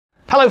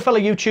Hello fellow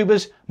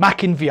YouTubers,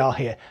 Mac in VR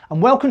here,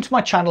 and welcome to my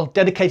channel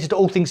dedicated to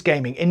all things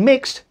gaming in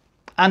mixed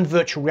and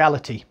virtual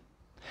reality.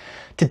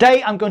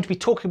 Today I'm going to be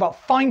talking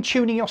about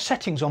fine-tuning your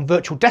settings on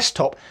virtual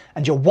desktop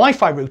and your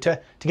Wi-Fi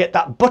router to get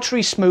that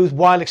buttery smooth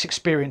wireless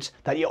experience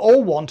that you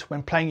all want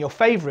when playing your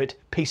favourite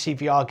PC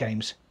VR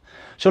games.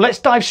 So let's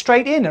dive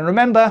straight in, and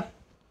remember,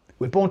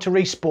 we're born to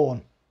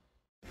respawn.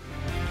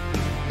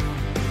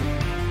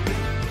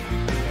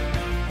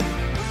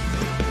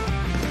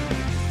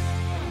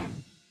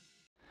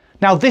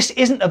 Now this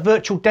isn't a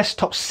virtual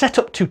desktop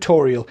setup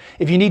tutorial.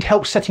 If you need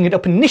help setting it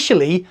up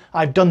initially,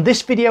 I've done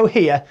this video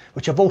here,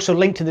 which I've also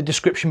linked in the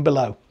description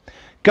below.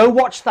 Go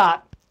watch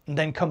that and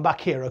then come back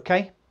here,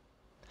 okay?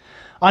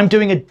 I'm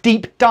doing a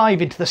deep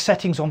dive into the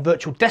settings on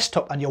virtual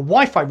desktop and your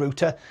Wi-Fi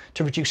router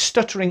to reduce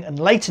stuttering and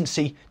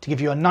latency to give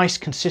you a nice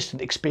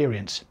consistent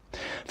experience.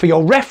 For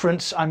your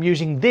reference, I'm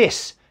using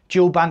this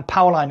dual band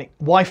powerline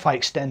Wi-Fi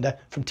extender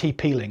from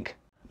TP-Link.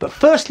 But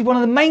firstly, one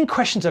of the main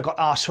questions I got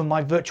asked from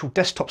my virtual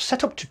desktop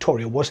setup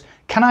tutorial was,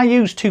 can I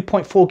use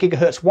 2.4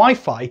 GHz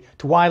Wi-Fi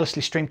to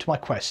wirelessly stream to my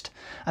Quest?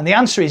 And the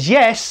answer is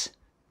yes,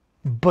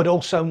 but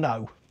also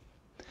no.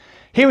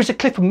 Here is a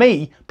clip of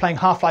me playing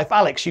Half-Life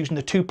Alyx using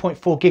the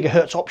 2.4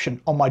 GHz option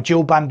on my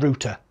dual band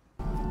router.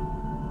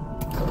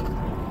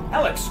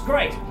 Alyx,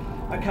 great.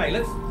 Okay,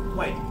 let's...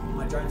 Wait,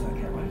 my drone's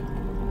okay, right?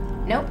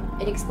 Nope,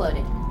 it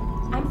exploded.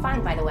 I'm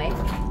fine, by the way.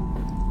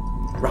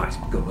 Right,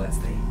 good, well, that's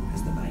the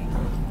main.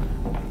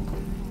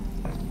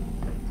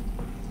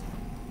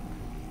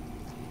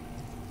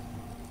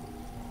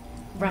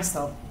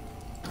 Russell,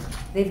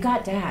 they've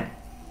got Dad.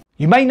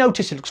 You may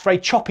notice it looks very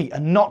choppy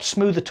and not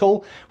smooth at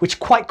all, which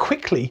quite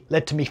quickly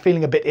led to me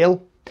feeling a bit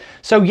ill.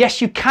 So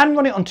yes, you can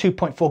run it on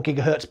 2.4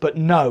 GHz, but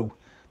no,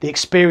 the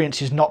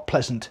experience is not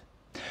pleasant.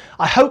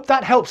 I hope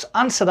that helps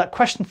answer that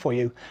question for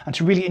you, and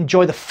to really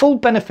enjoy the full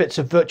benefits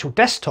of virtual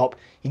desktop,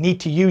 you need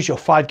to use your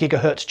 5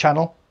 GHz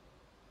channel.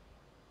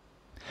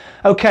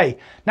 Okay,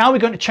 now we're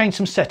going to change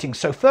some settings.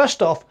 So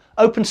first off,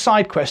 open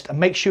SideQuest and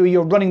make sure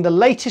you're running the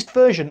latest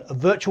version of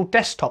Virtual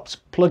Desktop's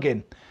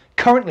plugin.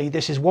 Currently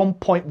this is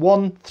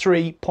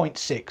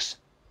 1.13.6.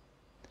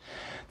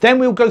 Then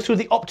we'll go through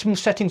the optimum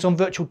settings on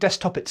Virtual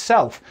Desktop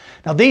itself.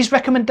 Now these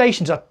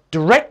recommendations are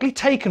directly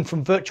taken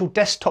from Virtual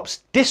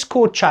Desktop's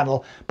Discord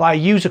channel by a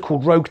user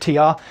called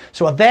RogueTR,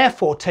 so are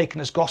therefore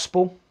taken as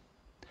gospel.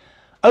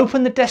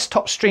 Open the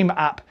Desktop Streamer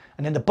app,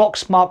 and in the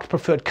box marked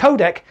Preferred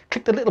Codec,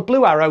 click the little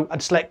blue arrow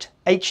and select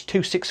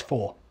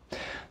H.264.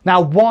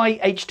 Now why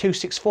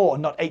H.264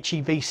 and not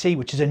HEVC,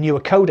 which is a newer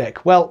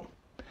codec? Well,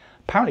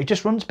 apparently it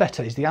just runs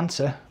better is the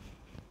answer.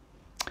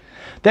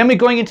 Then we're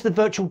going into the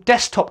Virtual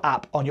Desktop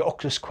app on your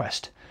Oculus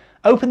Quest.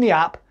 Open the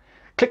app,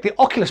 click the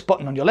Oculus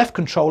button on your left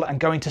controller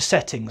and go into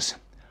Settings.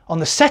 On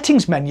the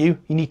Settings menu,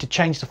 you need to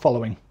change the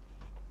following: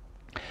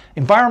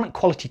 Environment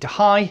Quality to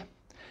High,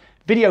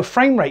 Video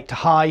Frame Rate to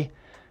High,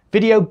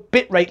 Video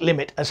Bitrate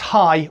Limit as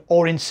High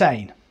or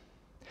Insane,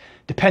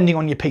 depending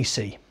on your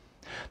PC.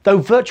 Though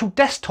Virtual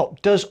Desktop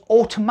does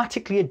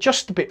automatically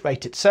adjust the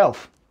bitrate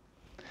itself.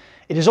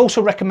 It is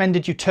also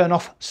recommended you turn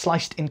off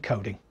sliced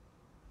encoding.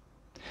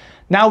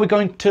 Now we're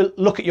going to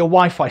look at your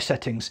Wi-Fi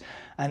settings,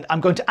 and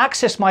I'm going to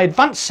access my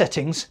advanced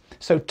settings,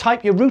 so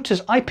type your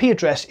router's IP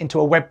address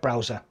into a web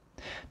browser.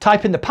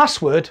 Type in the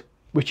password,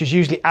 which is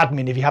usually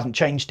admin if you haven't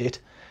changed it.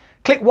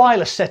 Click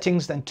wireless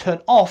settings, then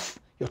turn off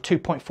your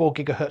 2.4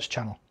 GHz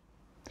channel.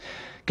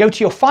 Go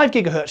to your 5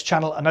 GHz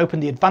channel and open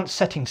the advanced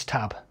settings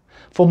tab.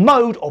 For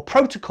mode or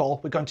protocol,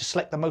 we're going to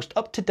select the most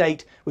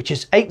up-to-date, which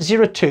is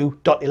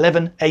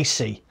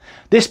 802.11ac.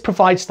 This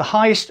provides the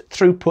highest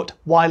throughput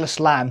wireless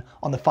LAN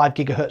on the 5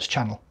 GHz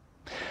channel.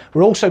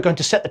 We're also going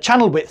to set the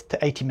channel width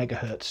to 80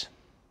 MHz.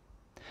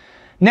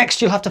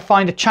 Next, you'll have to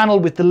find a channel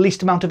with the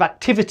least amount of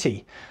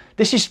activity.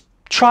 This is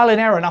trial and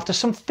error, and after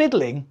some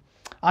fiddling,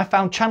 I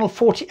found channel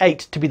 48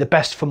 to be the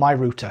best for my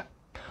router.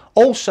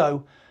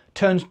 Also,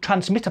 turn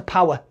transmitter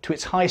power to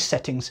its highest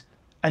settings,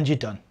 and you're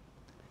done.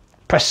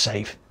 Press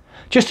save.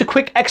 Just a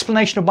quick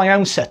explanation of my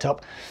own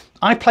setup.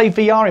 I play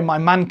VR in my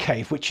man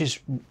cave, which is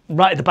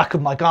right at the back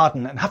of my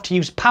garden, and have to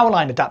use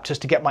powerline adapters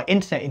to get my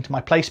internet into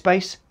my play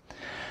space.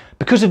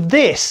 Because of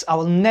this, I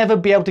will never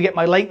be able to get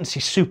my latency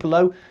super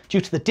low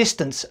due to the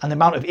distance and the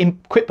amount of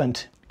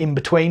equipment in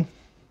between.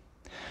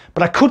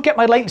 But I could get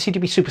my latency to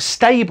be super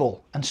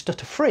stable and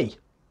stutter free.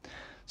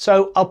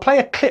 So I'll play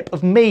a clip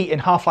of me in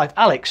Half-Life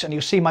Alyx and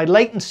you'll see my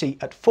latency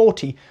at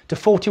 40 to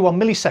 41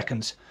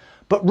 milliseconds,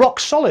 but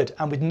rock solid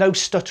and with no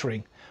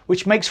stuttering,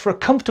 which makes for a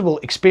comfortable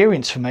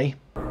experience for me.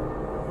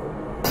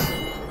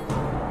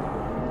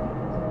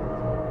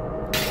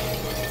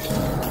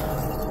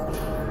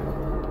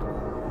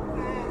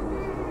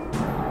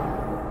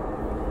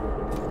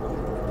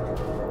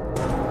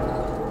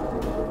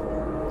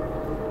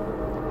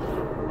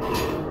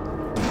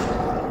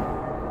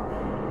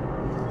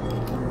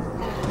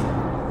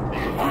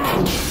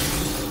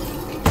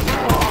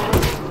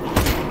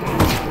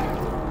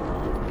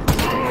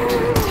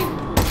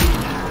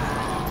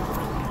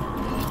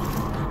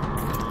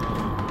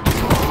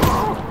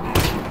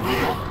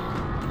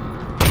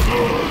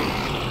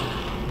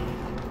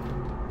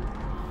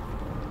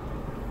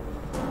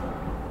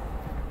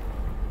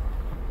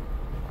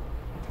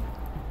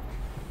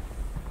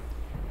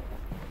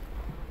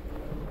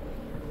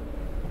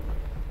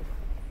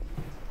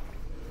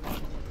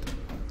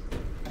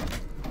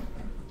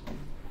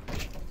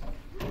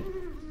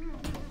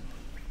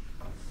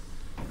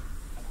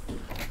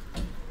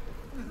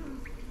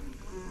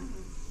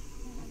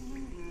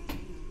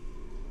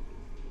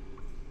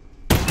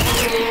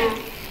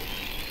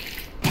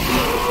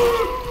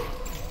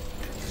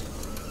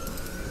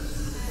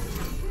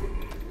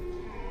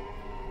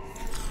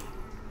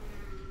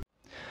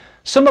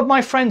 Some of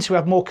my friends who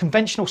have more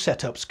conventional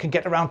setups can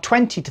get around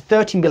 20 to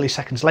 30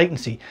 milliseconds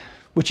latency,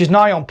 which is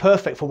nigh on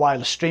perfect for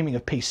wireless streaming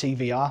of PC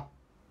VR.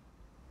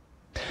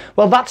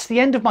 Well, that's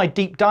the end of my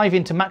deep dive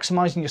into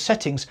maximising your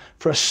settings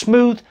for a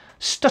smooth,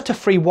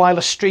 stutter-free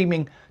wireless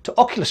streaming to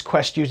Oculus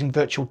Quest using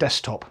Virtual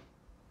Desktop.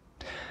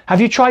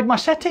 Have you tried my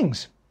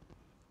settings?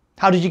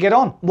 How did you get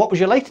on? What was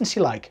your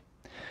latency like?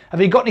 Have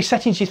you got any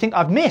settings you think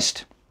I've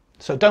missed?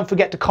 So don't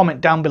forget to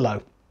comment down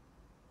below.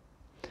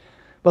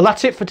 Well,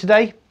 that's it for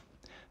today.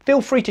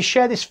 Feel free to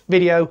share this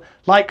video,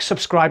 like,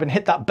 subscribe and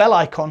hit that bell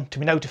icon to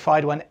be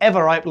notified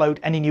whenever I upload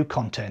any new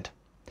content.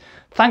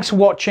 Thanks for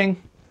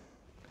watching.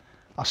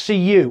 I'll see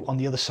you on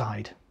the other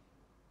side.